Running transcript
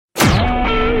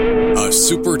a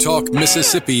Super Talk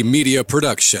Mississippi media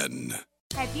production.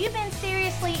 Have you been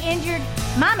seriously injured?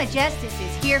 Mama Justice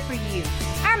is here for you.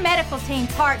 Our medical team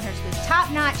partners with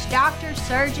top-notch doctors,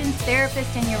 surgeons,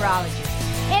 therapists, and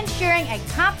urologists, ensuring a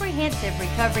comprehensive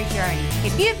recovery journey.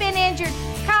 If you've been injured,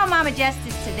 call Mama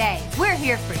Justice today. We're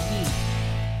here for you.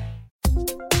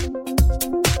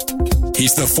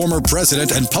 He's the former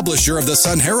president and publisher of the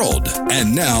Sun Herald,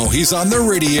 and now he's on the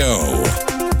radio.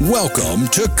 Welcome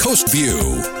to Coast View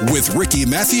with Ricky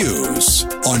Matthews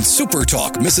on Super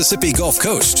Talk Mississippi Gulf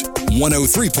Coast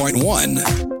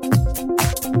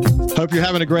 103.1. Hope you're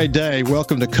having a great day.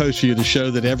 Welcome to Coast View, the show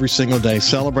that every single day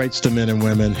celebrates the men and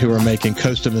women who are making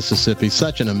Coast of Mississippi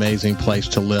such an amazing place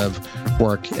to live,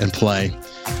 work, and play.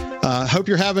 Hope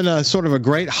you're having a sort of a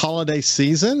great holiday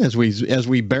season as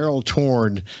we barrel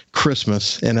toward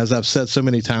Christmas. And as I've said so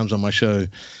many times on my show,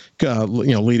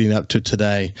 leading up to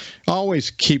today, always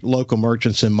keep local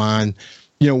merchants in mind.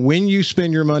 You know, when you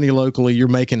spend your money locally, you're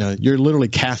literally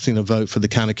casting a vote for the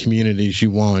kind of communities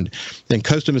you want. And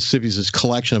Coast of Mississippi is this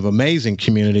collection of amazing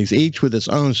communities, each with its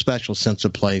own special sense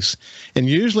of place. And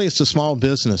usually it's the small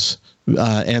business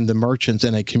and the merchants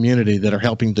in a community that are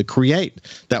helping to create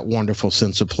that wonderful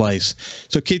sense of place.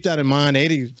 So keep that in mind.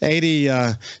 80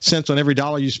 cents on every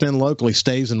dollar you spend locally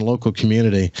stays in the local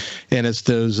community. And it's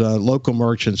those local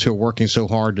merchants who are working so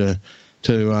hard to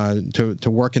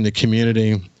work in the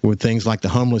community with things like the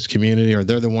homeless community, or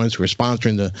they're the ones who are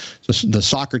sponsoring the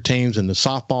soccer teams and the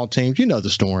softball teams. You know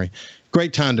the story.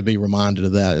 Great time to be reminded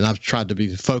of that, and I've tried to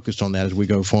be focused on that as we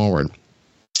go forward.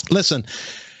 Listen,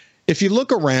 if you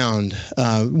look around,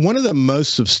 one of the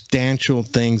most substantial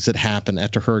things that happened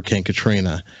after Hurricane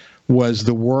Katrina was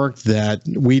the work that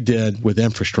we did with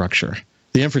infrastructure.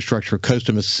 The infrastructure of Coast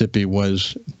of Mississippi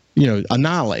was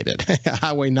annihilated.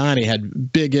 Highway 90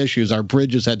 had big issues. Our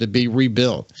bridges had to be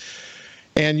rebuilt.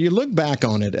 And you look back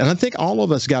on it, and I think all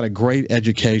of us got a great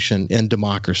education in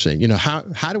democracy. You know,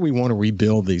 how do we want to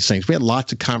rebuild these things? We had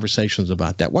lots of conversations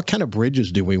about that. What kind of bridges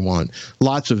do we want?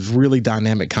 Lots of really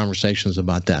dynamic conversations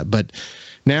about that. But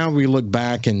now we look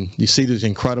back and you see these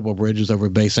incredible bridges over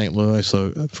Bay St. Louis,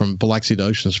 so from Biloxi to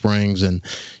Ocean Springs, and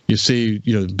you see,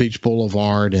 Beach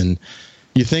Boulevard, and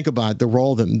you think about the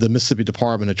role that the Mississippi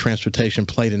Department of Transportation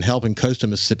played in helping Coast of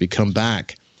Mississippi come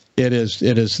back. It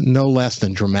is no less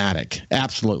than dramatic,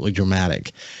 absolutely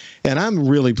dramatic. And I'm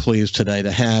really pleased today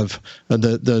to have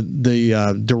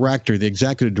the director, the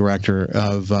executive director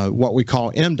of what we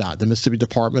call MDOT, the Mississippi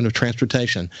Department of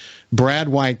Transportation, Brad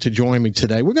White, to join me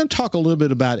today. We're going to talk a little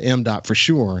bit about MDOT for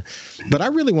sure, but I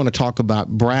really want to talk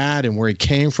about Brad and where he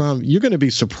came from. You're going to be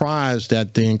surprised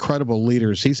at the incredible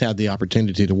leaders he's had the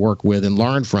opportunity to work with and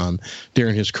learn from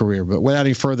during his career. But without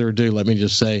any further ado, let me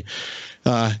just say,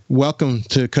 welcome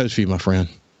to Coast View, my friend.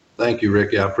 Thank you,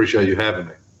 Ricky. I appreciate you having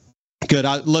me. Good.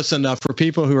 Listen, for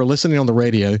people who are listening on the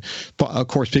radio, of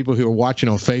course, people who are watching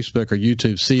on Facebook or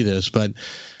YouTube see this, but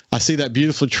I see that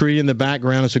beautiful tree in the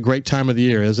background. It's a great time of the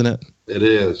year, isn't it? It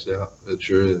is. Yeah, it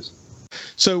sure is.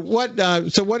 So what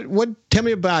tell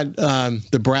me about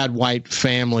the Brad White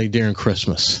family during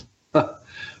Christmas.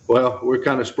 Well, we're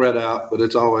kind of spread out, but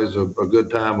it's always a good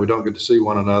time. We don't get to see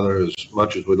one another as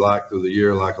much as we'd like through the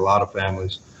year, like a lot of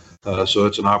families. So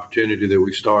it's an opportunity that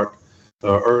we start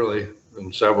early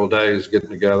in several days, getting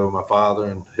together with my father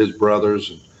and his brothers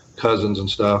and cousins and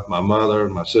stuff, my mother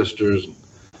and my sisters and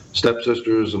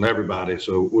stepsisters and everybody.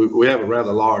 So we have a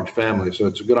rather large family. So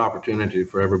it's a good opportunity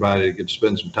for everybody to get to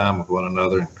spend some time with one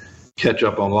another and catch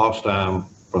up on lost time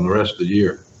from the rest of the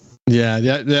year. Yeah,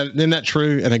 isn't that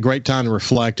true? And a great time to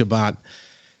reflect about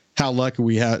how lucky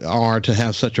we are to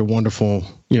have such a wonderful,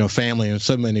 family and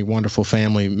so many wonderful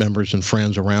family members and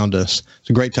friends around us. It's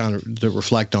a great time to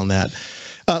reflect on that.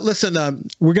 Listen,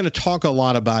 we're going to talk a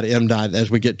lot about MDOT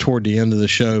as we get toward the end of the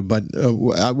show, but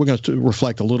we're going to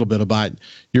reflect a little bit about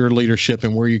your leadership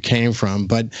and where you came from.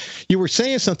 But you were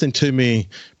saying something to me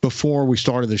before we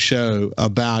started the show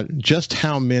about just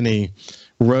how many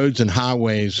roads and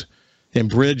highways and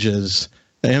bridges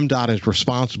MDOT is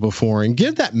responsible for, and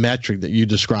give that metric that you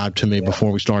described to me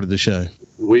before we started the show.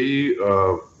 We,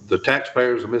 the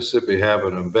taxpayers of Mississippi, have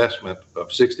an investment of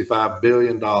 $65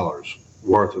 billion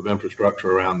worth of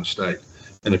infrastructure around the state.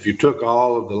 And if you took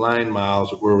all of the lane miles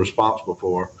that we're responsible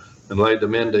for and laid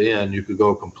them end to end, you could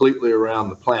go completely around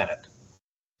the planet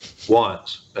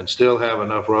once and still have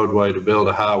enough roadway to build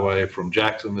a highway from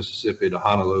Jackson, Mississippi to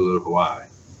Honolulu, Hawaii.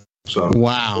 So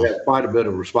wow, we have quite a bit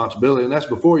of responsibility, and that's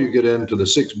before you get into the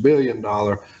 $6 billion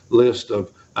list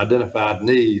of identified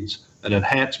needs and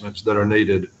enhancements that are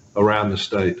needed around the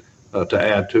state to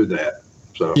add to that.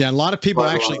 So yeah, a lot of people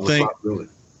actually think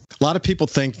A lot of people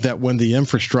think that when the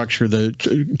infrastructure, the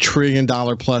 $1 trillion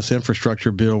plus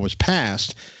infrastructure bill was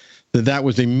passed, that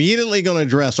was immediately going to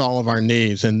address all of our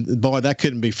needs. And boy, that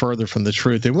couldn't be further from the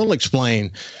truth. And we'll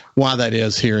explain why that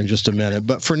is here in just a minute.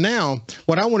 But for now,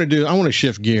 what I want to do, I want to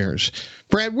shift gears.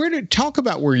 Brad, talk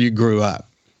about where you grew up.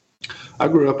 I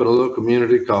grew up in a little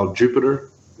community called Jupiter,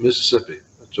 Mississippi.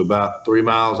 It's about 3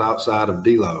 miles outside of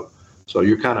Delo. So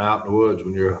you're kind of out in the woods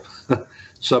when you're a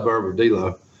suburb of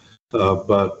Delo.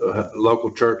 But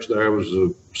local church there was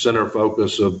the center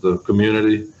focus of the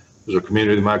community. It was a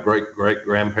community my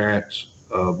great-great-grandparents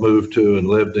moved to and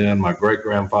lived in. My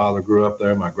great-grandfather grew up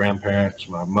there, my grandparents,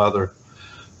 my mother.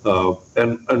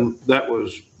 And that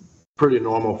was pretty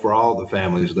normal for all the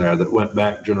families there that went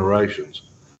back generations.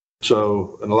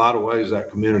 So in a lot of ways,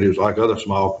 that community was like other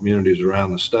small communities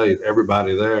around the state.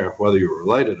 Everybody there, whether you were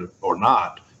related or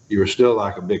not, you were still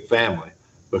like a big family,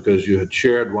 because you had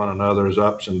shared one another's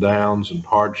ups and downs and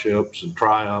hardships and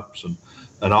triumphs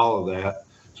and all of that.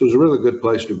 So it was a really good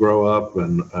place to grow up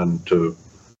and to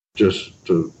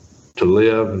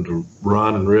live and to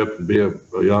run and rip and be a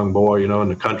young boy, you know, in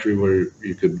the country where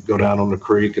you could go down on the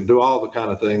creek and do all the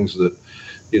kind of things that,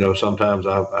 you know, sometimes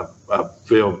I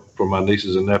feel for my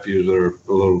nieces and nephews that are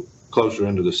a little closer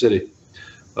into the city.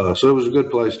 So it was a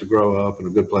good place to grow up and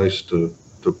a good place to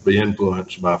be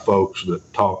influenced by folks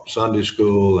that taught Sunday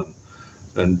school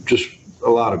and just a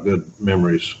lot of good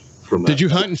memories from that. Did you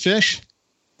hunt and fish?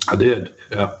 I did.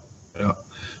 Yeah.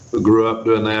 We grew up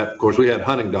doing that. Of course, we had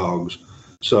hunting dogs,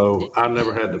 so I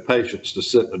never had the patience to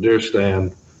sit in a deer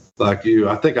stand like you.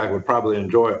 I think I would probably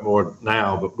enjoy it more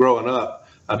now, but growing up,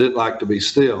 I didn't like to be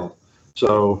still.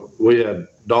 So we had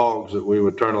dogs that we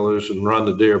would turn loose and run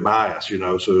the deer by us, you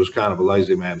know, so it was kind of a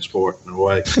lazy man sport in a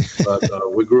way.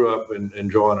 But we grew up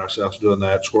enjoying ourselves doing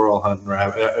that, squirrel hunting,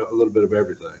 rabbit, a little bit of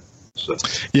everything. So.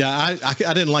 Yeah, I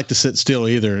didn't like to sit still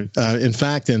either. In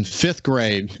fact, in 5th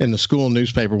grade in the school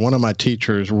newspaper, one of my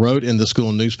teachers wrote in the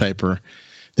school newspaper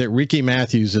that Ricky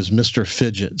Matthews is Mr.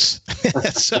 Fidgets.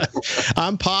 So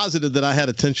I'm positive that I had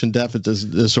attention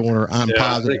deficit disorder. I'm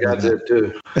positive. I think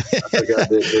I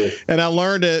did too. And I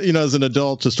learned it, you know, as an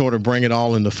adult to sort of bring it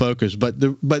all into focus. But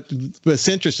it's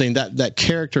interesting that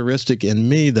characteristic in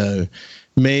me, though,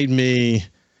 made me,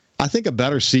 I think, a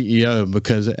better CEO,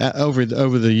 because over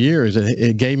the years,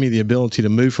 it gave me the ability to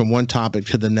move from one topic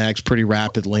to the next pretty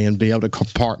rapidly and be able to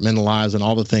compartmentalize and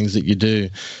all the things that you do.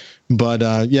 But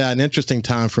yeah, an interesting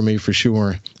time for me for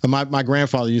sure. My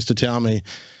grandfather used to tell me,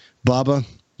 Bubba,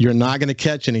 you're not going to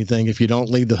catch anything if you don't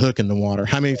leave the hook in the water.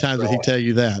 How many times did he tell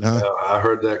you that? Huh? I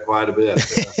heard that quite a bit.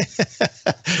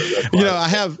 You know, I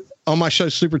have on my show,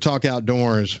 Super Talk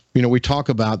Outdoors, you know, we talk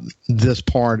about this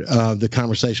part of the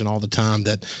conversation all the time,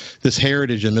 that this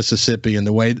heritage in Mississippi and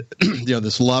the way, you know,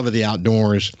 this love of the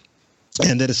outdoors,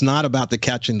 and that it's not about the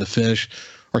catching the fish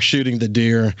or shooting the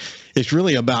deer. It's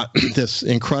really about this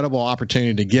incredible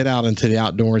opportunity to get out into the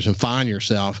outdoors and find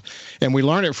yourself. And we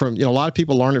learn it from, you know, a lot of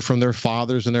people learn it from their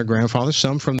fathers and their grandfathers,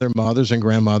 some from their mothers and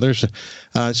grandmothers.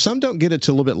 Some don't get it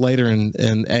till a little bit later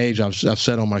in age, I've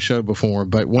said on my show before,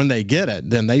 but when they get it,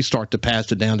 then they start to pass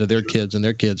it down to their kids and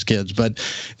their kids' kids. But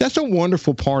that's a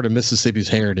wonderful part of Mississippi's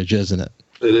heritage, isn't it?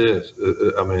 It is.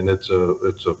 I mean, it's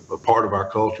a part of our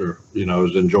culture, you know,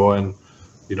 is enjoying,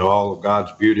 you know, all of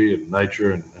God's beauty and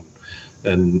nature,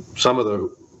 and some of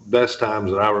the best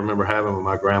times that I remember having with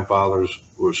my grandfathers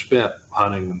were spent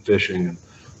hunting and fishing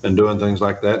and doing things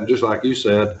like that. And just like you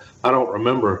said, I don't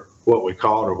remember what we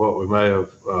caught or what we may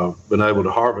have been able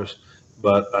to harvest,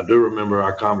 but I do remember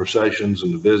our conversations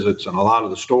and the visits, and a lot of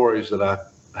the stories that I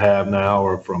have now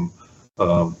are from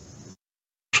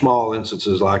small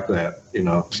instances like that, you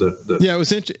know. Yeah, it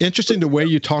was interesting the way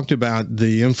you talked about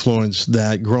the influence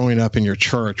that growing up in your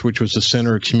church, which was the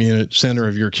center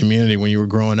of your community when you were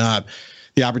growing up,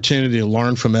 the opportunity to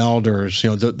learn from elders, you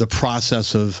know, the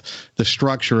process of the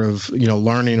structure of, you know,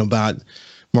 learning about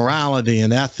morality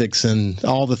and ethics and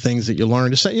all the things that you learn.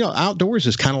 To say, you know, outdoors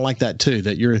is kind of like that too,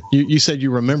 that you said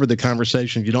you remember the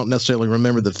conversation, you don't necessarily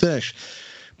remember the fish.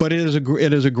 But it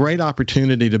is a great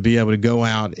opportunity to be able to go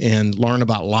out and learn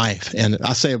about life. And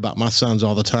I say about my sons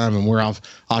all the time, and we're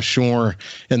offshore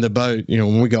in the boat, you know,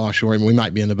 when we go offshore, we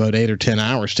might be in the boat 8 or 10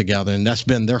 hours together. And that's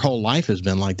been, their whole life has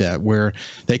been like that, where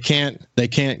they can't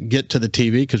get to the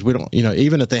TV because we don't, you know,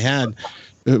 even if they had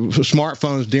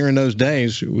smartphones during those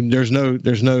days, there's no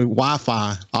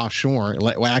Wi-Fi offshore.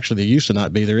 Well, actually, there used to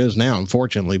not be. There is now,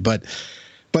 unfortunately.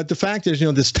 But the fact is, you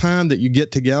know, this time that you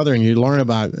get together and you learn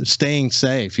about staying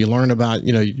safe, you learn about,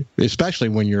 you know, especially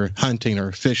when you're hunting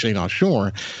or fishing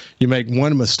offshore, you make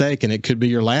one mistake and it could be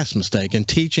your last mistake. And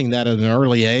teaching that at an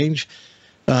early age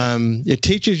it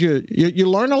teaches you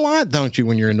learn a lot, don't you,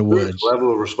 when you're in the woods?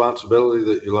 Level of responsibility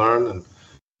that you learn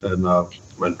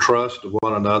and trust of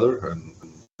one another. And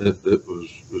it was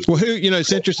well,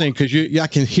 it's interesting because I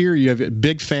can hear you have a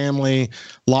big family,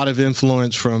 a lot of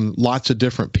influence from lots of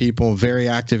different people, very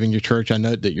active in your church. I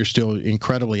know that you're still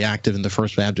incredibly active in the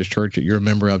First Baptist Church that you're a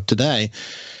member of today.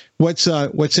 What's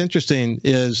interesting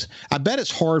is I bet it's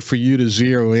hard for you to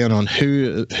zero in on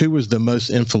who was the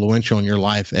most influential in your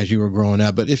life as you were growing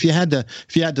up. But if you had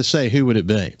to say, who would it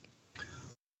be?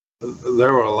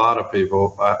 There were a lot of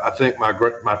people. I think my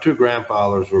two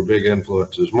grandfathers were big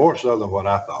influences, more so than what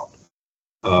I thought.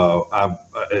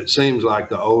 It seems like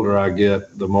the older I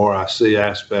get, the more I see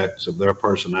aspects of their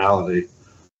personality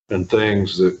and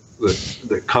things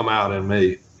that come out in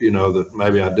me, that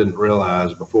maybe I didn't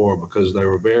realize before, because they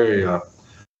were very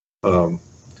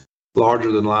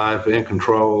larger than life, in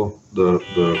control.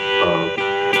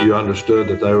 You understood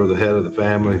that they were the head of the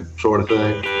family, sort of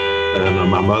thing.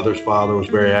 And my mother's father was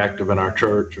very active in our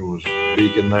church and was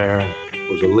deacon there, and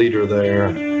was a leader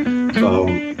there.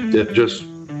 It just,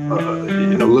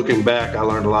 looking back, I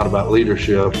learned a lot about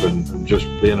leadership and just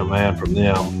being a man from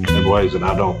them in ways that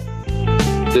I don't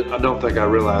think I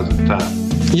realized at the time.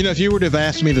 If you would have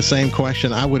asked me the same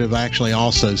question, I would have actually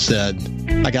also said,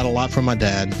 I got a lot from my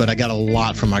dad, but I got a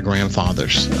lot from my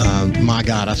grandfathers. My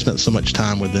God, I spent so much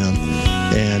time with them.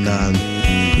 And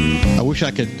I wish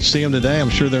I could see them today. I'm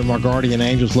sure they're my guardian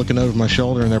angels looking over my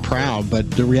shoulder, and they're proud.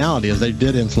 But the reality is they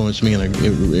did influence me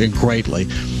greatly.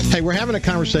 Hey, we're having a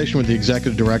conversation with the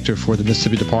executive director for the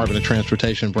Mississippi Department of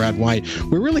Transportation, Brad White.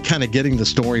 We're really kind of getting the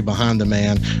story behind the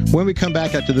man. When we come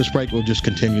back after this break, we'll just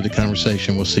continue the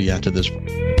conversation. We'll see you after this break.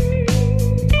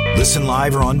 Listen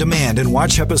live or on demand and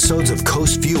watch episodes of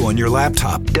Coast View on your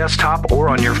laptop, desktop, or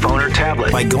on your phone or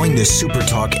tablet by going to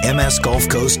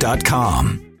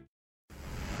supertalkmsgulfcoast.com.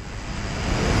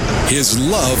 His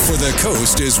love for the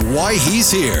coast is why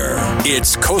he's here.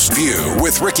 It's Coast View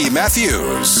with Ricky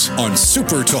Matthews on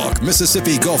Super Talk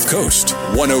Mississippi Gulf Coast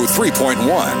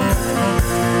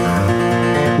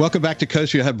 103.1. Welcome back to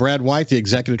Coast View. I have Brad White, the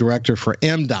executive director for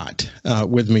MDOT,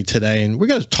 with me today. And we're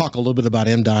going to talk a little bit about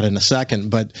MDOT in a second,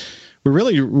 but we're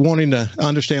really wanting to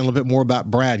understand a little bit more about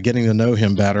Brad, getting to know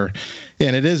him better.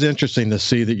 And it is interesting to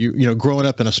see that you growing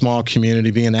up in a small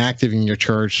community, being active in your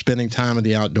church, spending time in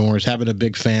the outdoors, having a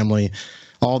big family,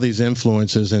 all these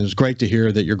influences. And it's great to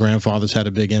hear that your grandfather's had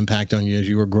a big impact on you as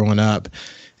you were growing up.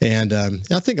 And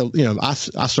I think, I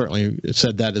certainly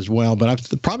said that as well, but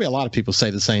probably a lot of people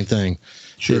say the same thing.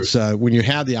 Sure. It's when you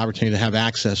have the opportunity to have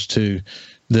access to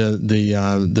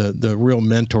the real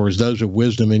mentors, those of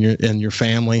wisdom in your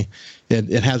family,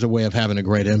 it has a way of having a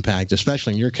great impact,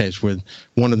 especially in your case with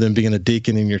one of them being a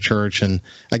deacon in your church. And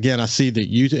again, I see that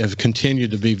you have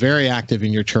continued to be very active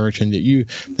in your church and that you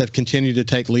have continued to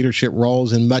take leadership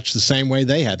roles in much the same way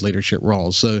they had leadership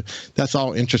roles. So that's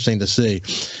all interesting to see.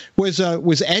 Was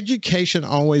education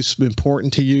always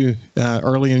important to you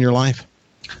early in your life?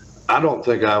 I don't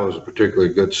think I was a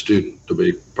particularly good student, to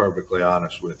be perfectly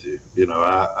honest with you.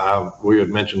 We had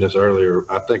mentioned this earlier.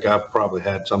 I think I probably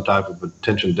had some type of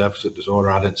attention deficit disorder.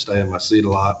 I didn't stay in my seat a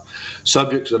lot.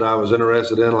 Subjects that I was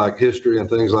interested in, like history and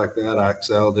things like that, I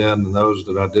excelled in, and those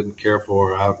that I didn't care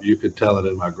for, you could tell it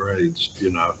in my grades,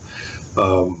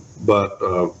 But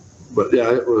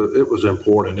yeah, it was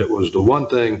important. It was the one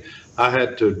thing. I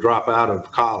had to drop out of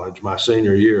college my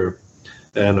senior year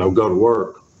and go to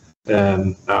work.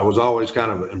 And I was always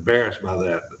kind of embarrassed by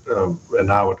that.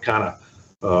 And I would kind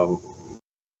of,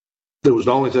 it was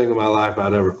the only thing in my life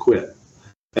I'd ever quit.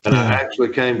 And I actually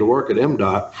came to work at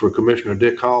MDOT for Commissioner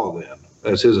Dick Hall then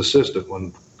as his assistant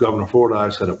when Governor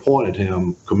Fordyce had appointed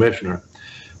him commissioner.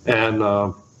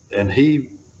 And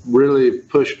he really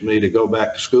pushed me to go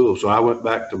back to school. So I went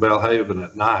back to Belhaven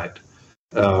at night,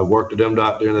 worked at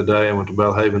MDOT during the day and went to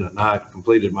Belhaven at night,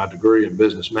 completed my degree in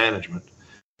business management.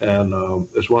 And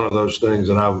it's one of those things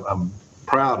that I'm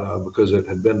proud of because it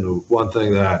had been the one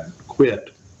thing that I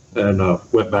quit and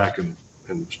went back and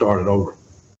started over.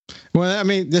 Well, I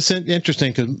mean, this is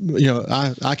interesting because,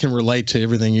 I can relate to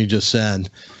everything you just said.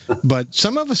 But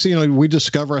some of us, we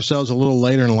discover ourselves a little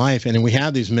later in life, and we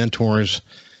have these mentors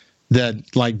that,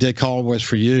 like Dick Hall was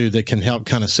for you, that can help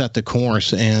kind of set the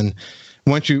course. And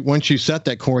once you set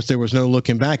that course, there was no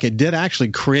looking back. It did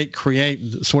actually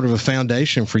create sort of a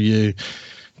foundation for you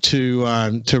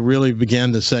to really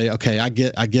begin to say, okay, I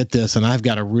get this, and I've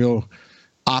got a real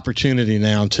opportunity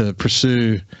now to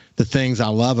pursue the things I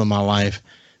love in my life.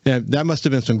 Yeah, that must have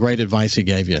been some great advice he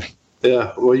gave you.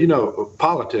 Yeah, well,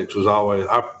 politics was always,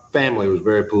 our family was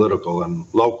very political and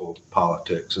local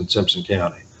politics in Simpson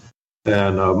County.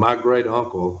 And my great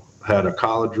uncle had a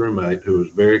college roommate who was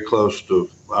very close to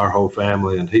our whole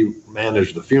family, and he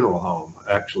managed the funeral home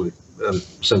actually in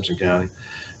Simpson County,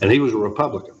 and he was a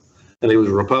Republican. And he was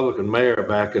a Republican mayor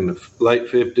back in the late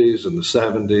 50s and the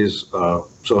 70s.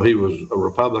 So he was a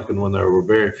Republican when there were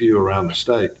very few around the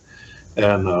state.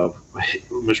 And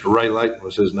Mr. Ray Layton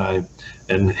was his name.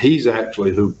 And he's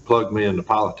actually who plugged me into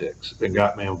politics and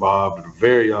got me involved at a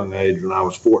very young age when I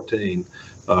was 14.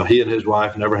 He and his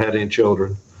wife never had any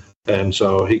children. And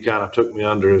so he kind of took me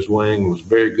under his wing, was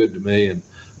very good to me. And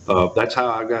that's how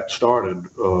I got started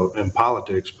in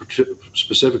politics,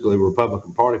 specifically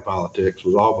Republican Party politics,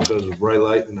 was all because of Ray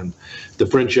Layton and the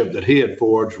friendship that he had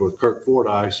forged with Kirk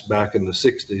Fordyce back in the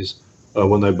 60s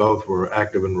when they both were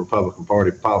active in Republican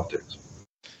Party politics.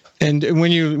 And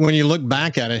when you look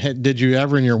back at it, did you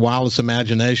ever in your wildest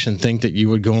imagination think that you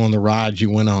would go on the rides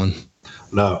you went on?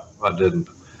 No, I didn't.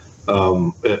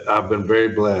 I've been very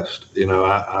blessed. You know,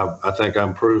 I think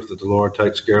I'm proof that the Lord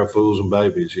takes care of fools and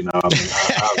babies. You know, I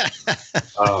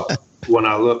mean, when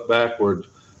I look backward,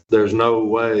 there's no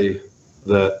way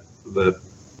that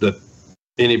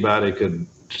anybody could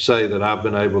say that I've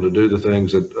been able to do the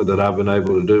things that I've been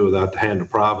able to do without the hand of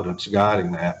providence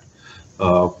guiding that.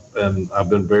 And I've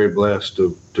been very blessed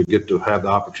to get to have the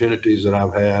opportunities that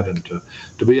I've had and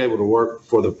to be able to work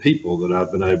for the people that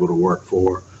I've been able to work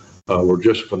for. Were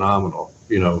just phenomenal,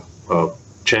 you know,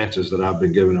 chances that I've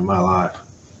been given in my life.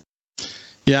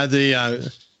 Yeah,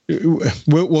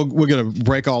 we're going to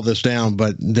break all this down,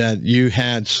 but that you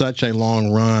had such a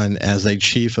long run as a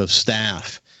chief of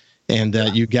staff, and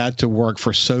that you got to work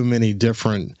for so many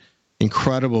different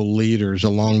incredible leaders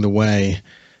along the way.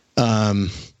 Man,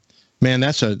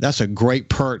 that's a great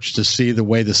perch to see the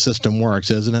way the system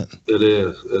works, isn't it? It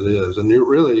is, and you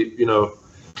really, you know.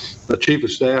 The chief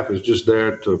of staff is just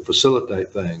there to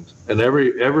facilitate things. And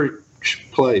every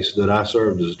place that I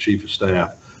served as a chief of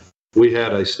staff, we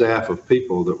had a staff of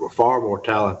people that were far more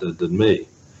talented than me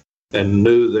and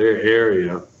knew their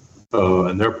area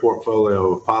and their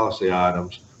portfolio of policy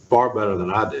items far better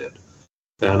than I did.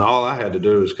 And all I had to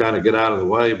do was kind of get out of the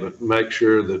way, but make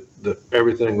sure that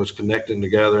everything was connecting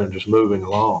together and just moving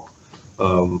along.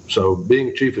 So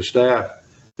being chief of staff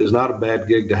is not a bad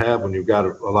gig to have when you've got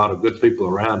a lot of good people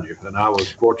around you. And I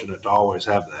was fortunate to always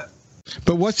have that.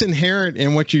 But what's inherent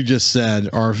in what you just said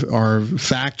are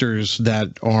factors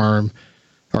that are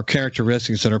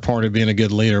characteristics that are part of being a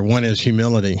good leader. One is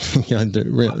humility.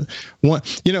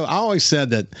 I always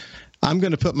said that I'm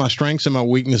going to put my strengths and my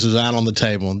weaknesses out on the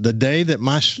table. The day that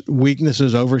my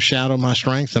weaknesses overshadow my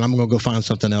strengths, then I'm going to go find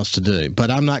something else to do.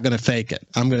 But I'm not going to fake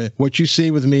it. What you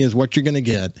see with me is what you're going to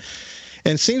get.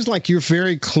 And it seems like you're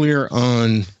very clear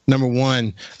on, number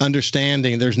one,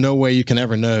 understanding there's no way you can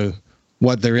ever know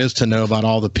what there is to know about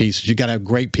all the pieces. You got to have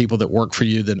great people that work for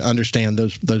you that understand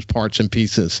those parts and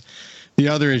pieces. The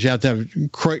other is you have to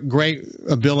have great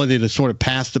ability to sort of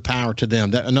pass the power to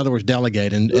them. In other words,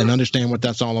 delegate and understand what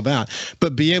that's all about.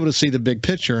 But be able to see the big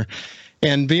picture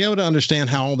and be able to understand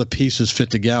how all the pieces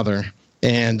fit together.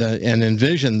 And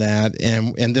envision that,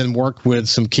 and then work with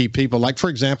some key people. Like, for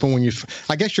example,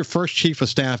 I guess your first chief of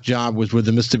staff job was with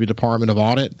the Mississippi Department of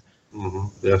Audit.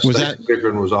 Mm-hmm. Yeah, State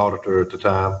Pickering was auditor at the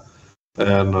time,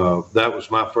 and that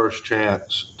was my first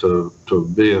chance to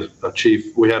be a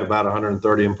chief. We had about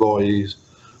 130 employees,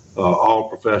 all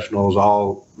professionals,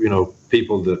 all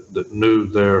people that knew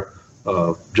their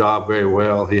job very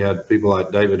well. He had people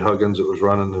like David Huggins that was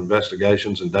running the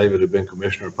investigations, and David had been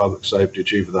Commissioner of Public Safety,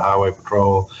 Chief of the Highway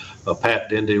Patrol. Pat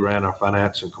Dendy ran our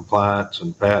finance and compliance,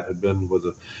 and Pat had been with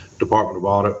the Department of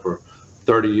Audit for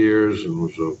 30 years and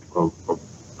was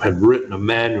had written a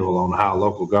manual on how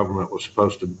local government was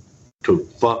supposed to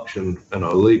function in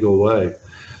a legal way.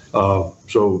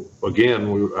 So again,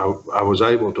 I was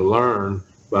able to learn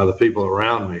by the people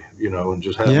around me, and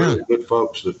just have really good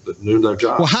folks that knew their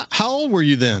job. Well, how old were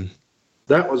you then?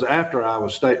 That was after I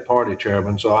was state party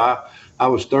chairman. So I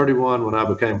was 31 when I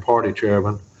became party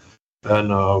chairman, and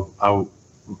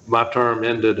my term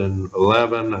ended in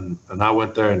 11, and I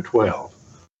went there in 12.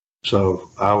 So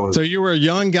I was. So you were a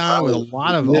young guy with a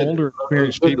lot of older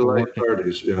experienced people. Late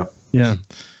 30s, yeah. Yeah.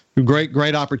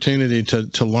 Great opportunity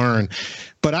to learn.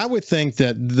 But I would think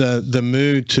that the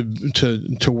mood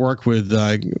to work with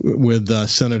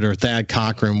Senator Thad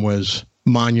Cochran was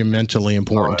monumentally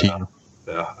important to you.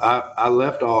 Yeah, I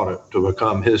left audit to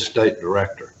become his state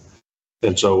director,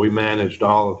 and so we managed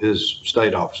all of his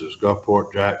state offices,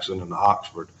 Gulfport, Jackson, and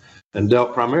Oxford, and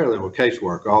dealt primarily with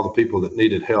casework, all the people that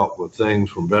needed help with things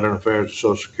from Veteran Affairs to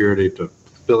Social Security to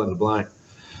fill in the blank.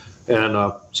 And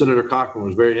Senator Cochran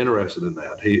was very interested in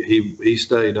that. He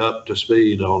stayed up to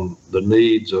speed on the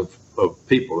needs of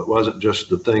people. It wasn't just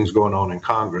the things going on in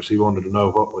Congress. He wanted to know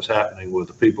what was happening with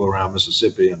the people around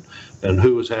Mississippi and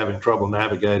who was having trouble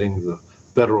navigating the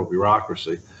federal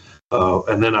bureaucracy.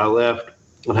 And then I left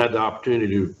and had the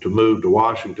opportunity to move to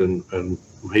Washington, and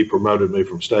he promoted me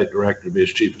from state director to be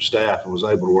his chief of staff and was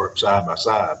able to work side by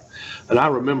side. And I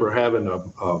remember having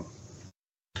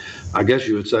I guess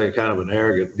you would say kind of an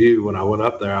arrogant view when I went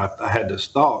up there. I had this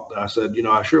thought that I said,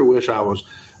 I sure wish I was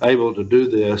able to do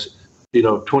this,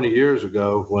 20 years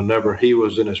ago, whenever he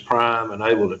was in his prime and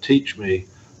able to teach me,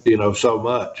 so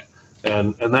much.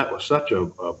 And that was such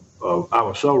I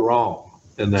was so wrong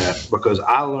in that, because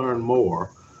I learned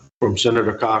more from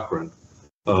Senator Cochran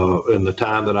in the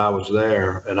time that I was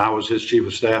there, and I was his chief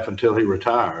of staff until he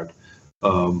retired,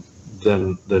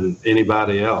 than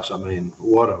anybody else. I mean,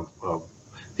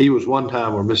 he was one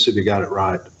time where Mississippi got it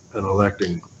right in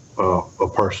electing a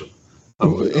person.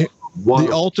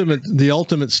 The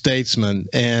ultimate statesman,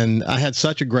 and I had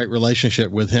such a great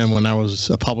relationship with him when I was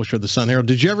a publisher of the Sun Herald.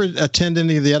 Did you ever attend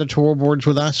any of the editorial boards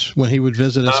with us when he would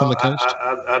visit us on the coast?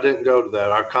 I didn't go to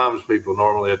that. Our comms people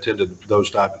normally attended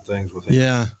those type of things with him.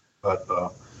 Yeah, but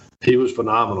he was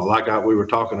phenomenal. Like we were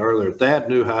talking earlier, Thad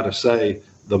knew how to say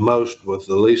the most with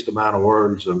the least amount of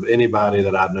words of anybody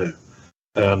that I knew,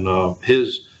 and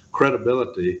his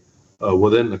credibility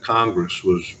within the Congress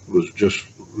was just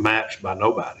matched by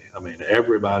nobody. I mean,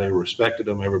 everybody respected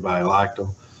him. Everybody liked him.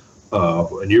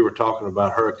 And you were talking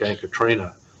about Hurricane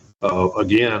Katrina.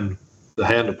 Again, the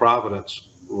hand of Providence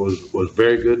was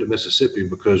very good to Mississippi,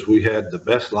 because we had the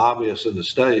best lobbyist in the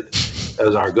state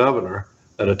as our governor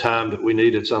at a time that we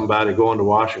needed somebody going to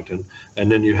Washington.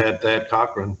 And then you had Thad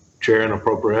Cochran chairing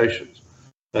appropriations.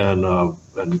 And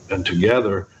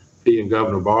together, he and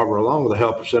Governor Barber, along with the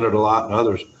help of Senator Lott and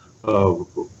others,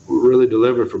 really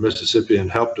delivered for Mississippi and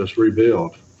helped us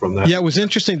rebuild from that. Yeah, it was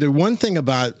interesting. The one thing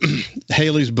about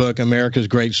Haley's book, America's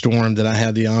Great Storm, that I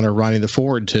had the honor of writing the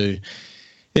foreword to,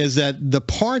 is that the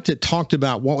part that talked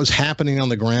about what was happening on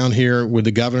the ground here with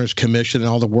the governor's commission and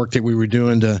all the work that we were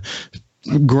doing to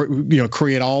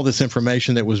create all this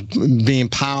information that was being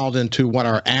piled into what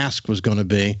our ask was going to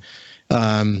be.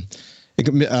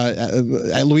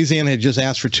 Louisiana had just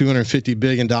asked for $250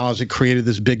 billion. It created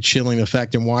this big chilling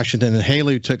effect in Washington. And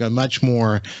Haley took a much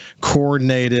more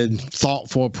coordinated,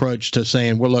 thoughtful approach to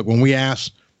saying, well, look, when we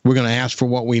ask, we're going to ask for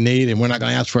what we need, and we're not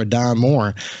going to ask for a dime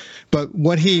more. But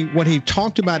what he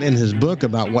talked about in his book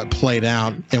about what played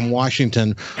out in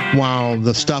Washington, while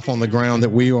the stuff on the ground that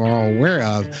we are all aware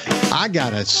of, I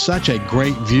got such a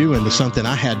great view into something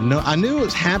I knew it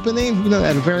was happening,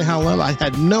 at a very high level. I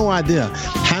had no idea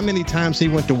how many times he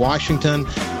went to Washington,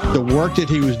 the work that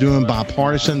he was doing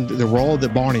bipartisan, the role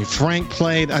that Barney Frank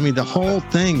played. I mean, the whole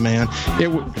thing, man,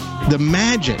 the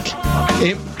magic.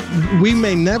 We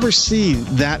may never see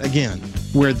that again,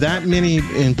 where that many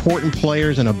important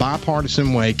players in a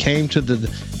bipartisan way came to the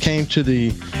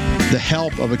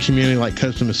help of a community like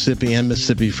coastal Mississippi, and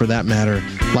Mississippi for that matter,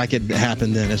 like it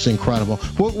happened then. It's incredible.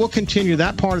 We'll continue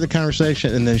that part of the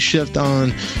conversation and then shift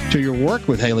on to your work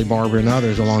with Haley Barber and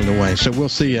others along the way. So we'll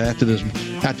see you after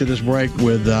this break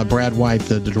with Brad White,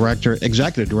 the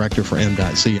executive director for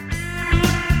MDOT. See you.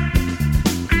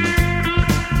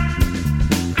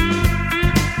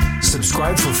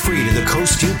 Subscribe for free to the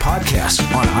Coast View podcast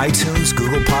on iTunes,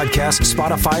 Google Podcasts,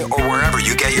 Spotify, or wherever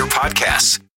you get your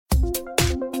podcasts.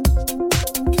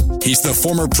 He's the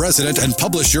former president and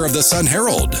publisher of the Sun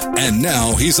Herald, and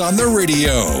now he's on the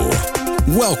radio.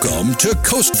 Welcome to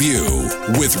Coast View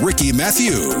with Ricky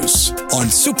Matthews on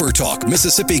Super Talk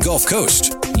Mississippi Gulf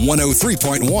Coast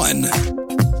 103.1.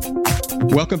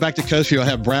 Welcome back to Coast View. I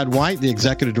have Brad White, the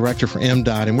executive director for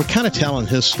MDOT, and we're kind of telling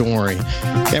his story.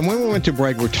 And when we went to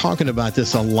break, we're talking about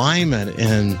this alignment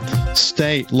in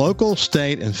local,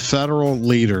 state, and federal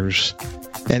leaders,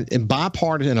 and in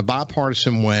a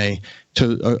bipartisan way,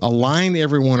 to align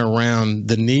everyone around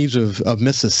the needs of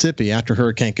Mississippi after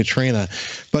Hurricane Katrina.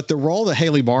 But the role that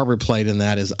Haley Barber played in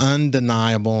that is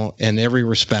undeniable in every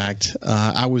respect.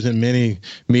 I was in many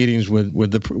meetings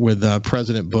with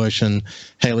President Bush and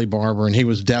Haley Barber, and he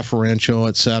was deferential,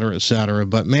 et cetera, et cetera.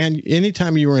 But man,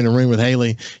 anytime you were in a room with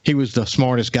Haley, he was the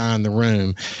smartest guy in the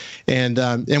room. And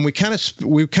we kind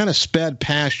of sped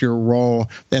past your role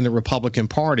in the Republican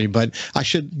Party, but I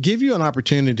should give you an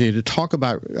opportunity to talk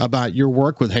about your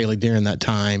work with Haley during that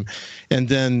time, and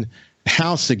then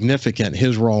how significant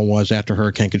his role was after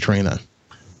Hurricane Katrina.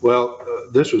 Well,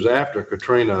 this was after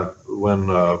Katrina, when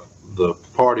the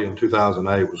party in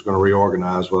 2008 was going to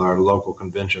reorganize with our local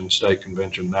convention, state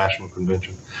convention, national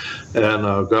convention,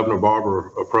 and Governor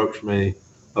Barber approached me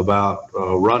about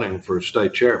running for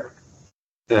state chairman.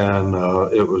 And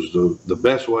it was the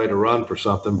best way to run for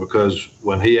something, because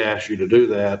when he asked you to do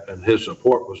that and his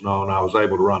support was known, I was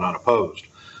able to run unopposed.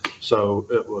 So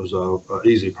it was an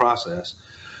easy process.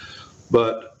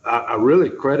 But I really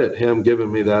credit him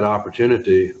giving me that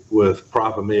opportunity with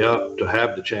propping me up to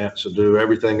have the chance to do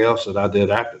everything else that I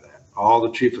did after that. All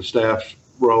the chief of staff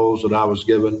roles that I was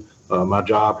given, my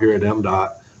job here at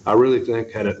MDOT, I really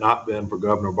think had it not been for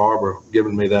Governor Barber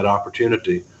giving me that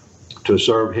opportunity to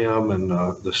serve him and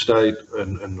the state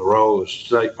and the role as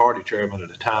state party chairman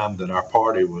at a time that our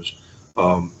party was,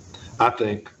 I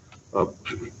think,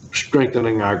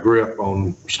 strengthening our grip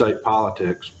on state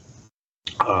politics.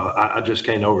 I just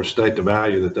can't overstate the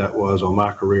value that was on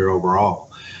my career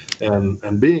overall.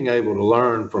 And being able to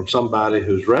learn from somebody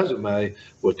whose resume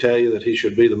will tell you that he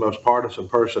should be the most partisan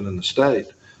person in the state,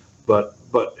 but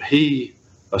he,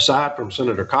 aside from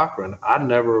Senator Cochran, I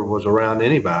never was around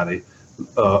anybody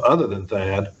other than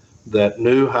Thad that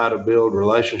knew how to build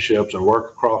relationships and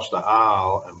work across the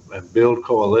aisle and build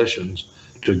coalitions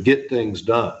to get things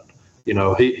done. You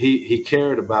know, he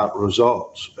cared about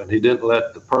results, and he didn't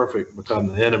let the perfect become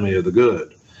the enemy of the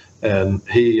good. And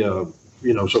he, you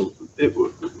know, so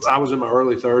I was in my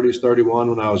early 30s,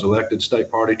 31 when I was elected state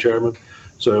party chairman.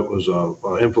 So it was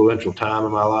an influential time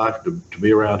in my life to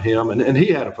be around him. And he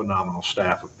had a phenomenal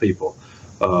staff of people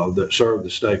that served the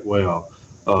state well.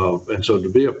 And so to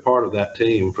be a part of that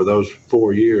team for those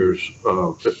 4 years,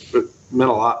 it meant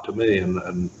a lot to me,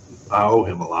 and I owe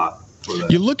him a lot.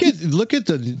 You look at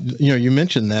the, you know, you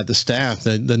mentioned that the staff,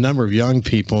 the number of young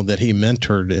people that he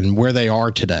mentored and where they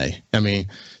are today. I mean,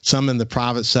 some in the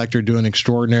private sector doing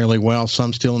extraordinarily well,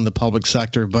 some still in the public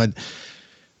sector, but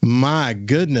my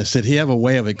goodness, did he have a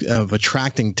way of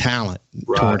attracting talent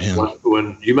toward him?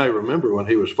 When you may remember when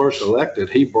he was first elected,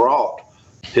 he brought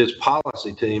his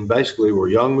policy team, basically were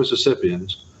young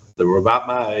Mississippians that were about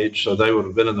my age, so they would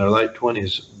have been in their late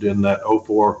 20s in that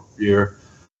 04 year.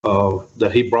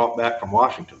 That he brought back from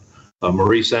Washington.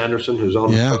 Marie Sanderson, who's on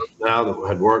the post now, that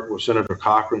had worked with Senator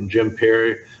Cochran. Jim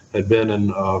Perry had been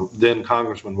in then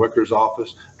Congressman Wicker's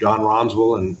office, John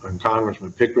Ronsville and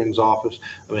Congressman Pickering's office.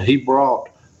 I mean, he brought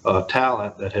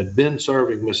talent that had been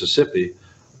serving Mississippi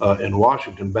in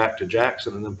Washington back to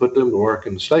Jackson, and then put them to work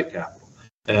in the state capitol.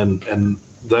 And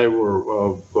they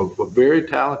were a very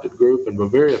talented group and a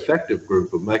very effective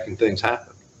group of making things happen.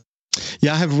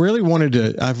 Yeah, I've really,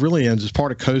 as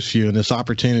part of Coast View and this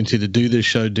opportunity to do this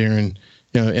show during,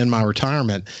 you know, in my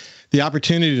retirement, the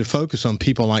opportunity to focus on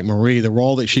people like Marie, the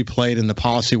role that she played in the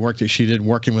policy work that she did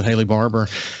working with Haley Barbour,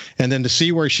 and then to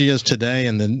see where she is today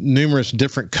and the numerous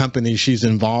different companies she's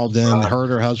involved in. Her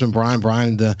and her husband, Brian,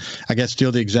 I guess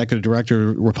still the executive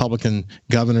director of Republican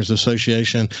Governors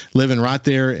Association, living right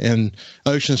there in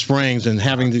Ocean Springs and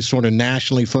having these sort of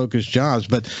nationally focused jobs.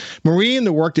 But Marie and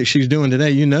the work that she's doing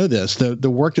today, you know this, the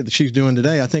work that she's doing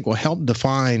today, I think will help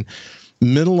define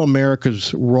Middle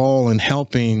America's role in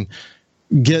helping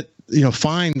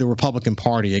find the Republican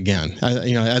Party again.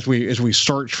 As we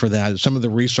search for that, some of the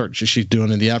research that she's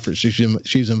doing and the efforts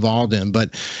she's involved in,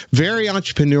 but very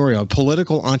entrepreneurial,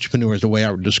 political entrepreneur is the way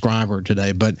I would describe her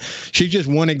today. But she's just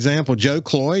one example. Joe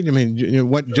Cloyd, I mean,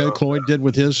 what Joe Cloyd did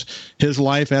with his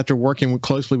life after working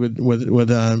closely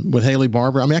with Haley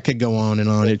Barbour. I mean, I could go on and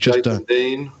on. It just Jason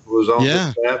Dean was on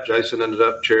the staff. Jason ended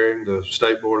up chairing the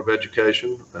State Board of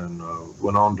Education and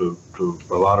went on to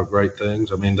a lot of great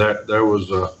things. I mean, there was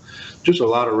just a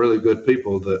lot of really good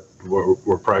people that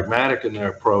were pragmatic in their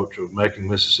approach of making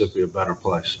Mississippi a better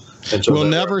place. And so we'll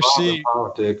never see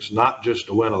politics, not just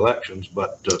to win elections,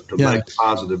 but to make a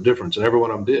positive difference. And every one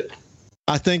of them did.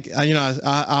 I think,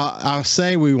 I'll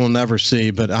say we will never see,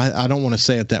 but I don't want to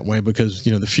say it that way because,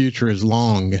 the future is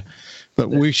long. But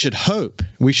we should hope,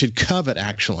 we should covet,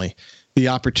 actually, the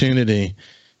opportunity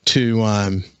to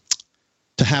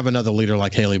have another leader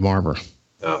like Haley Barbour.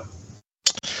 Yeah.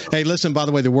 Hey, listen, by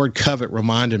the way, the word covet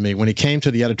reminded me when he came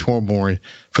to the editorial board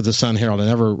for the Sun Herald.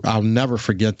 I'll never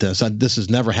forget this. This has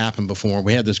never happened before.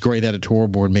 We had this great editorial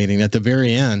board meeting. At the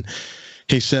very end,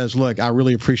 he says, look, I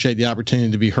really appreciate the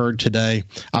opportunity to be heard today.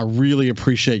 I really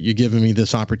appreciate you giving me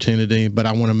this opportunity, but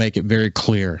I want to make it very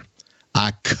clear.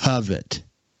 I covet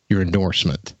your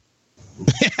endorsement.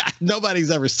 Nobody's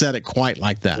ever said it quite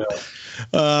like that.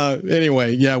 Yeah.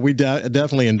 Anyway, we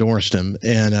definitely endorsed him,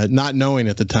 and not knowing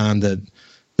at the time that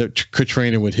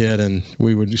Katrina would hit, and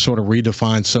we would sort of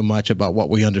redefine so much about what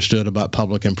we understood about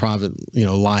public and private,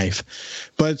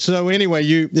 life. But so anyway, as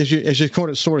you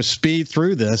sort of speed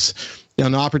through this,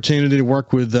 an opportunity to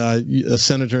work with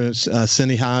Senator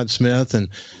Cindy Hyde-Smith and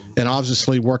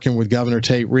obviously working with Governor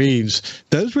Tate Reeves.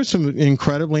 Those were some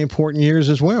incredibly important years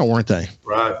as well, weren't they?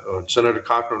 Right. Senator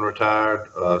Cochran retired.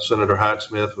 Senator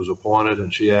Hyde-Smith was appointed,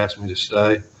 and she asked me to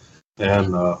stay.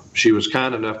 And she was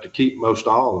kind enough to keep most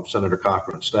all of Senator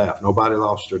Cochran's staff. Nobody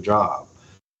lost their job,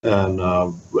 and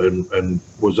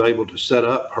was able to set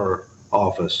up her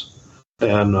office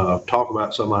and talk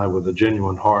about somebody with a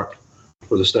genuine heart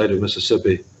for the state of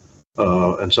Mississippi,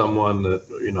 and someone that,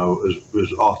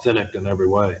 is authentic in every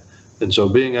way. And so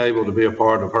being able to be a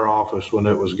part of her office when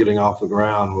it was getting off the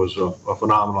ground was a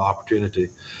phenomenal opportunity.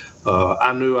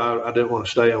 I knew I didn't want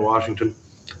to stay in Washington.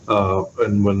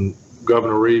 And when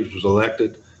Governor Reeves was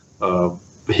elected,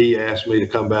 he asked me to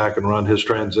come back and run his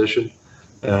transition.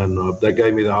 And that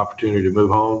gave me the opportunity to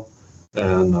move home.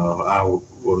 And I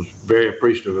was very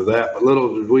appreciative of that. But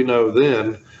little did we know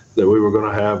then that we were going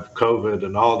to have COVID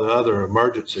and all the other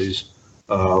emergencies,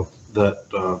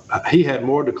 that he had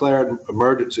more declared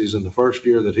emergencies in the first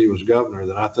year that he was governor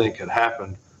than I think had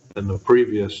happened in the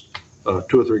previous 2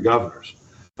 or 3 governors.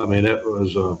 I mean, it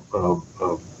was a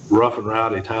rough and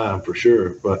rowdy time for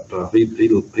sure, but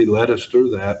he led us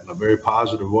through that in a very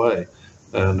positive way.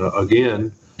 And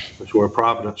again, it's where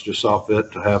Providence just saw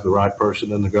fit to have the right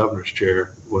person in the governor's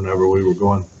chair whenever we were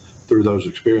going through those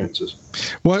experiences.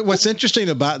 What's interesting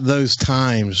about those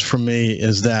times for me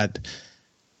is that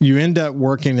you end up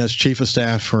working as chief of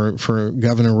staff for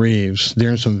Governor Reeves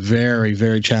during some very,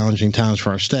 very challenging times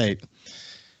for our state.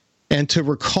 And to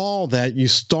recall that you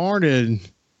started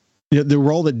the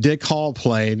role that Dick Hall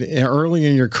played early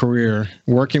in your career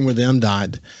working with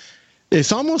MDOT,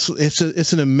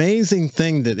 it's an amazing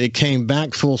thing that it came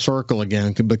back full circle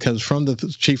again, because from the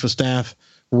chief of staff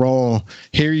role,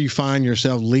 here you find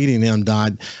yourself leading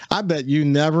MDOT. I bet you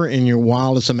never in your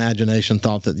wildest imagination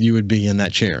thought that you would be in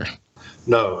that chair.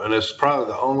 No, and it's probably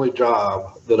the only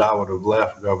job that I would have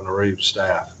left Governor Reeves'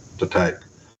 staff to take.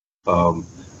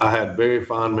 I had very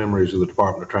fond memories of the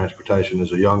Department of Transportation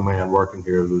as a young man working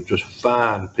here. It was just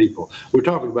fine people. We're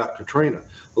talking about Katrina.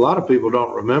 A lot of people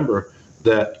don't remember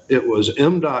that it was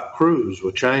MDOT crews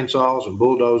with chainsaws and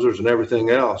bulldozers and everything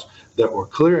else that were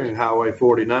clearing Highway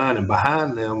 49, and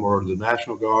behind them were the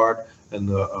National Guard and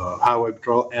the Highway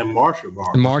Patrol and Marcia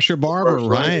Barber. Marcia Barber,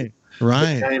 right.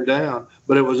 That came down,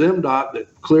 but it was MDOT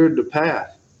that cleared the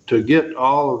path to get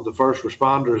all of the first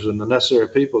responders and the necessary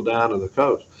people down to the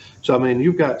coast. So, I mean,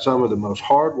 you've got some of the most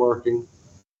hardworking,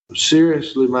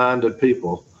 seriously minded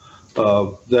people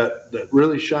that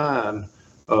really shine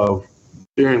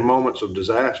during moments of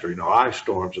disaster, ice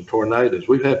storms and tornadoes.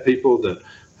 We've had people that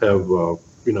have,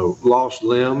 lost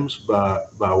limbs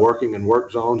by working in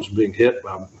work zones, being hit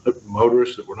by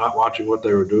motorists that were not watching what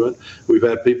they were doing. We've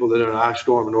had people that in an ice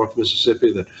storm in North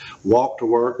Mississippi that walked to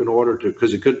work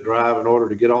because he couldn't drive, in order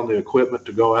to get on the equipment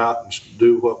to go out and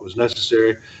do what was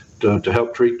necessary to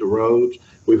help treat the roads.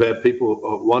 We've had people,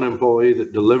 one employee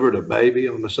that delivered a baby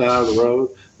on the side of the road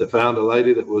that found a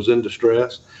lady that was in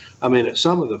distress. I mean, it's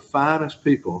some of the finest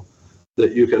people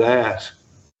that you could ask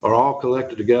are all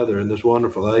collected together in this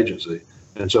wonderful agency.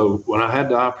 And so when I had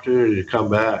the opportunity to come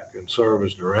back and serve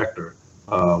as director,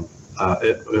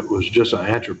 it was just an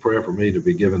answered prayer for me to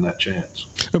be given that chance.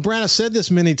 Well, Brad, I've said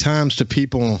this many times to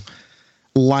people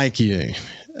like you.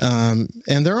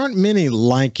 And there aren't many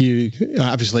like you.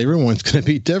 Obviously, everyone's going to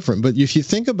be different. But if you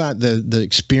think about the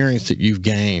experience that you've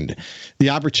gained, the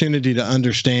opportunity to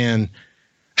understand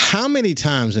how many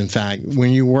times, in fact,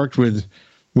 when you worked with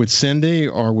Cindy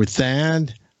or with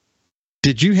Thad,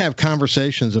 did you have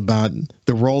conversations about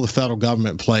the role the federal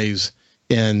government plays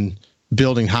in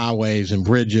building highways and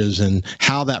bridges and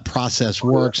how that process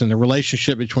works and the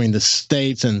relationship between the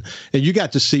states, and you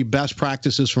got to see best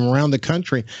practices from around the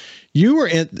country. You were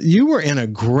in a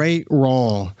great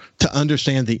role to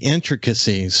understand the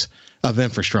intricacies of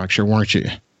infrastructure, weren't you?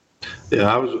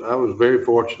 Yeah, I was very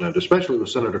fortunate, especially with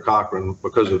Senator Cochran,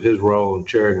 because of his role in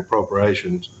chairing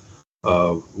appropriations.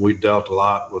 We dealt a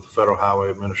lot with the Federal Highway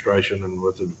Administration and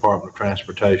with the Department of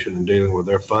Transportation in dealing with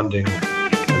their funding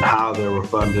and how they were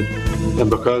funded. And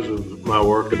because of my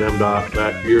work at MDOT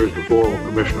back years before with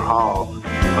Commissioner Hall,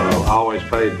 I always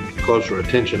paid closer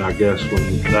attention, I guess,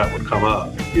 when that would come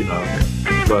up,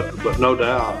 But no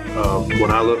doubt,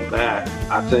 when I look back,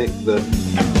 I think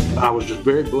that I was just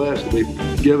very blessed to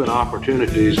be given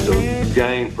opportunities to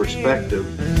gain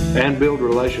perspective and build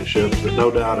relationships that no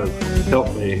doubt have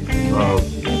helped me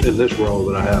in this role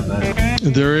that I have now.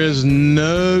 There is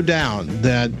no doubt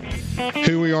that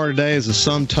who we are today is the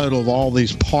sum total of all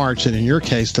these parts, and in your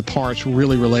case, the parts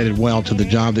really related well to the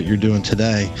job that you're doing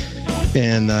today.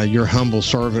 and your humble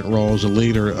servant role as a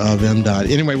leader of MDOT.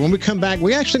 Anyway, when we come back,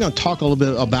 we're actually going to talk a little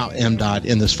bit about MDOT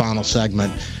in this final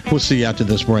segment. We'll see you after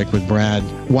this break with Brad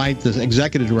White, the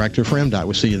Executive Director for MDOT.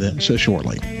 We'll see you then so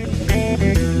shortly.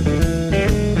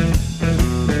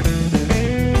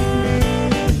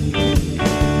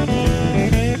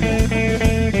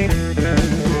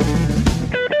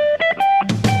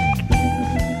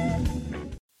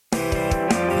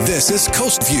 This is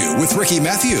Coast View with Ricky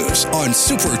Matthews on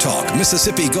Super Talk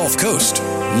Mississippi Gulf Coast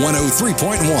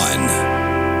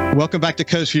 103.1. Welcome back to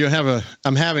Coast View.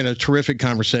 I'm having a terrific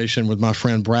conversation with my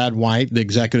friend Brad White, the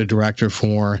Executive Director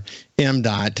for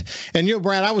MDOT. And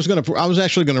Brad, I was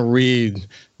actually going to read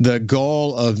the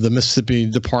goal of the Mississippi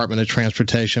Department of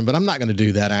Transportation, but I'm not going to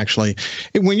do that. Actually,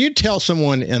 when you tell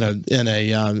someone in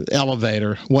a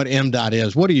elevator what MDOT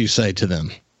is, what do you say to them?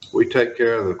 We take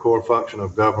care of the core function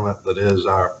of government that is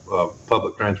our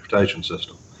public transportation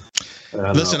system.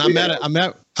 And, listen, go ahead and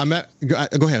finish. I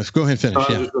was just going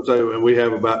to say, we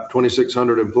have about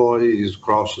 2,600 employees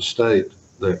across the state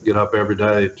that get up every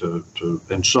day to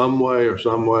in some way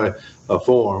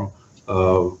form,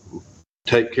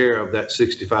 take care of that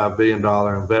 $65 billion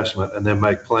investment and then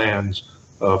make plans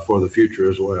for the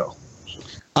future as well.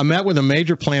 I met with a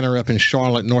major planner up in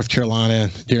Charlotte, North Carolina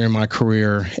during my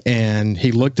career, and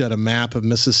he looked at a map of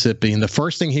Mississippi, and the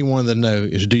first thing he wanted to know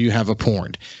is, do you have a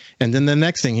port? And then the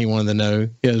next thing he wanted to know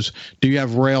is, do you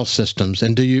have rail systems,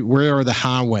 and where are the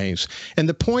highways? And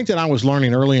the point that I was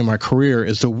learning early in my career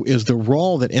is the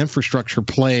role that infrastructure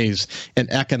plays in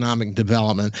economic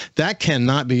development. That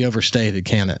cannot be overstated,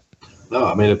 can it? No,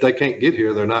 I mean, if they can't get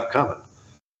here, they're not coming.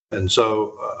 And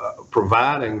so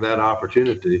providing that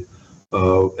opportunity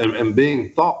and being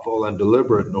thoughtful and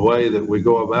deliberate in the way that we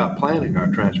go about planning our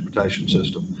transportation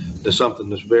system is something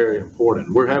that's very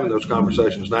important. We're having those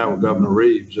conversations now with Governor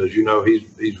Reeves. As you know,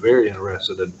 he's very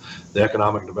interested in the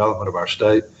economic development of our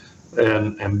state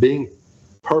and being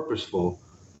purposeful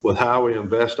with how we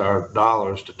invest our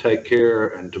dollars to take care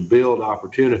and to build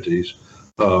opportunities,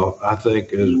 I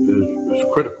think is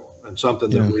critical and something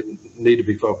that we need to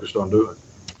be focused on doing.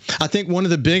 I think one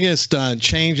of the biggest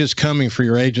changes coming for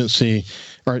your agency,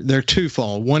 they're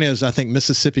twofold. One is, I think,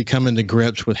 Mississippi coming to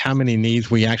grips with how many needs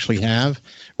we actually have,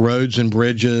 roads and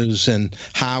bridges and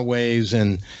highways,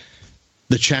 and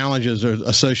the challenges are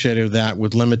associated with that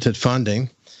with limited funding.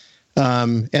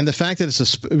 And the fact that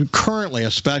it's currently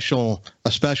a special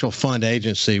fund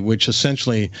agency, which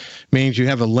essentially means you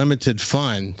have a limited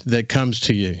fund that comes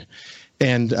to you.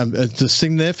 And the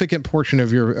significant portion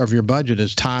of your budget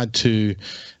is tied to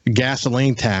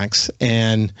gasoline tax,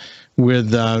 and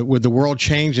with the world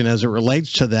changing as it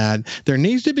relates to that, there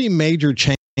needs to be major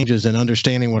changes in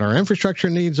understanding what our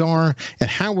infrastructure needs are and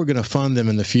how we're going to fund them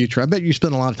in the future. I bet you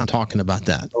spend a lot of time talking about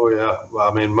that. Oh yeah, well,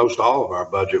 I mean, most all of our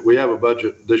budget. We have a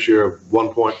budget this year of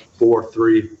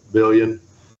 $1.43 billion.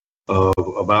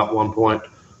 About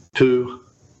 1.2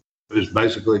 is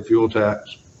basically fuel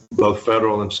tax, both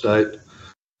federal and state.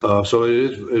 So it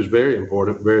is very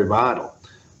important, very vital.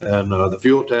 And the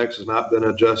fuel tax has not been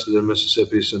adjusted in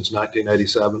Mississippi since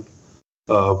 1987.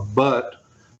 But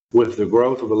with the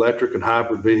growth of electric and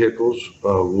hybrid vehicles,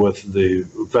 with the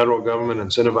federal government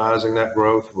incentivizing that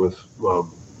growth, with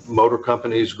motor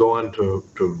companies going to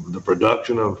the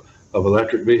production of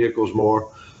electric vehicles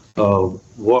more,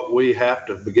 what we have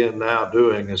to begin now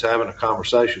doing is having a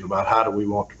conversation about how do we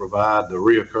want to provide the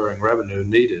reoccurring revenue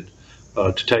needed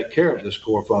to take care of this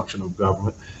core function of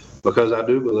government, because I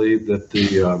do believe that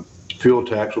the fuel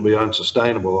tax will be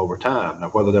unsustainable over time. Now,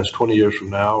 whether that's 20 years from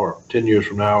now or 10 years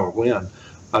from now or when,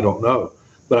 I don't know.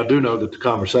 But I do know that the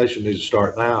conversation needs to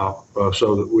start now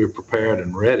so that we're prepared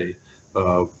and ready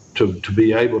to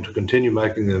be able to continue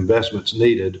making the investments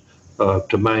needed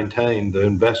to maintain the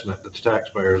investment that the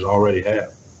taxpayers already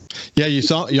have. Yeah,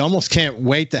 you almost can't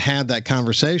wait to have that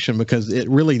conversation, because it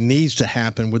really needs to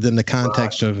happen within the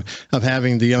context of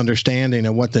having the understanding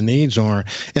of what the needs are.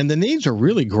 And the needs are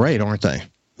really great, aren't they?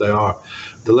 They are.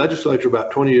 The legislature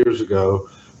about 20 years ago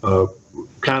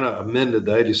kind of amended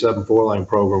the 87 4-lane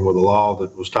program with a law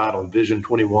that was titled Vision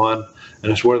 21.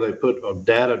 And it's where they put a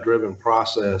data-driven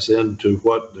process into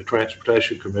what the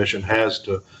Transportation Commission has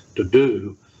to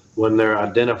do when they're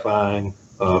identifying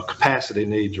capacity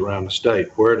needs around the state,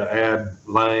 where to add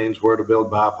lanes, where to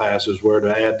build bypasses, where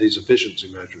to add these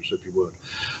efficiency measures, if you would.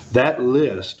 That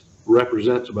list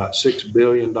represents about $6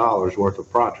 billion worth of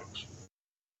projects.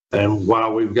 And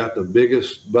while we've got the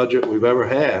biggest budget we've ever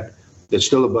had, it's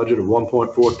still a budget of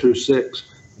 $1.426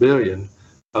 billion.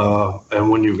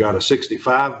 And when you've got a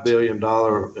 $65 billion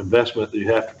investment that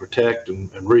you have to protect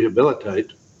and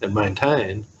rehabilitate and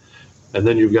maintain, and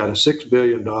then you've got a $6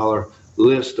 billion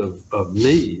list of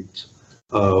needs,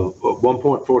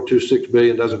 $1.426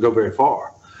 billion doesn't go very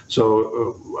far.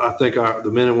 So I think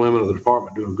the men and women of the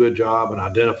department do a good job in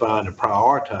identifying and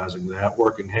prioritizing that,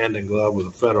 working hand in glove with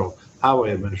the Federal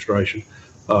Highway Administration.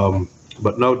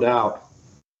 But no doubt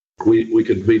we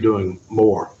could be doing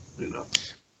more,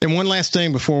 And one last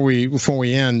thing before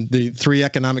we end, the 3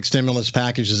 economic stimulus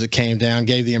packages that came down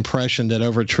gave the impression that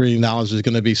over $1 trillion is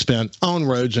going to be spent on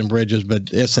roads and bridges,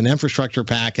 but it's an infrastructure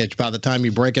package. By the time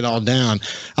you break it all down,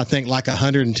 I think like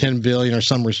 $110 billion or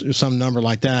some number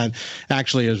like that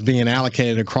actually is being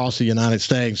allocated across the United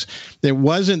States. It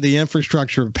wasn't the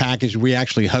infrastructure package we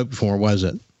actually hoped for, was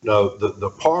it? No,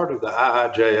 the part of the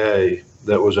IIJA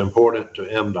that was important to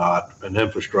MDOT and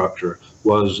infrastructure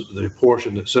was the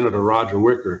portion that Senator Roger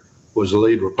Wicker was the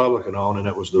lead Republican on, and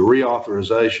it was the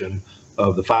reauthorization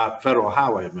of the Federal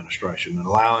Highway Administration and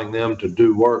allowing them to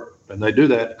do work. And they do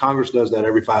that. Congress does that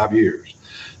every 5 years.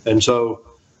 And so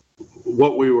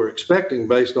what we were expecting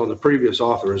based on the previous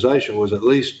authorization was at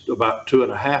least about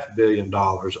 $2.5 billion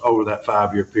over that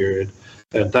 5-year period.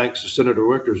 And thanks to Senator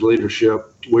Wicker's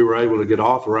leadership, we were able to get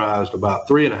authorized about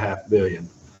 $3.5 billion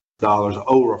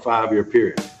over a 5-year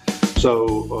period.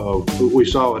 So we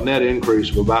saw a net increase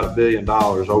of about $1 billion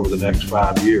over the next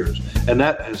 5 years. And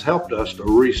that has helped us to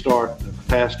restart the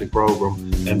capacity program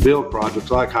and build projects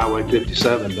like Highway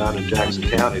 57 down in Jackson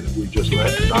County that we just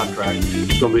let the contract.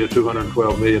 It's going to be a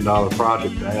 $212 million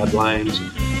project to add lanes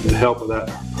and help with that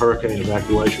hurricane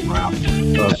evacuation route.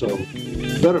 So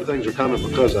better things are coming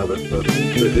because of it, but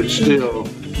it's still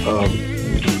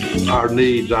our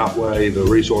needs outweigh the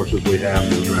resources we have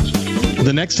to address it.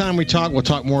 The next time we talk, we'll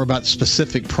talk more about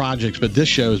specific projects, but this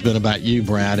show has been about you,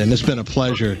 Brad, and it's been a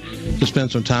pleasure to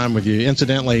spend some time with you.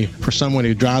 Incidentally, for someone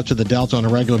who drives to the Delta on a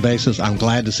regular basis, I'm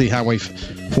glad to see Highway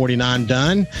 49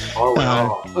 done. Oh,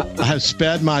 wow. I have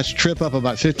sped my trip up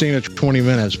about 15 or 20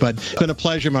 minutes, but it's been a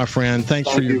pleasure, my friend.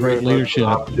 Thanks for your great leadership.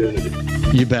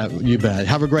 You bet. You bet.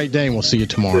 Have a great day, and we'll see you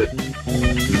tomorrow.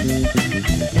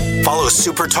 Follow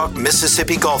Super Talk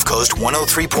Mississippi Gulf Coast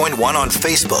 103.1 on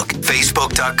Facebook.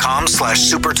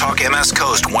 Facebook.com/Super Talk MS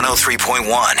Coast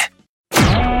 103.1.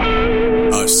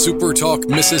 A Super Talk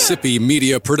Mississippi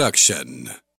media production.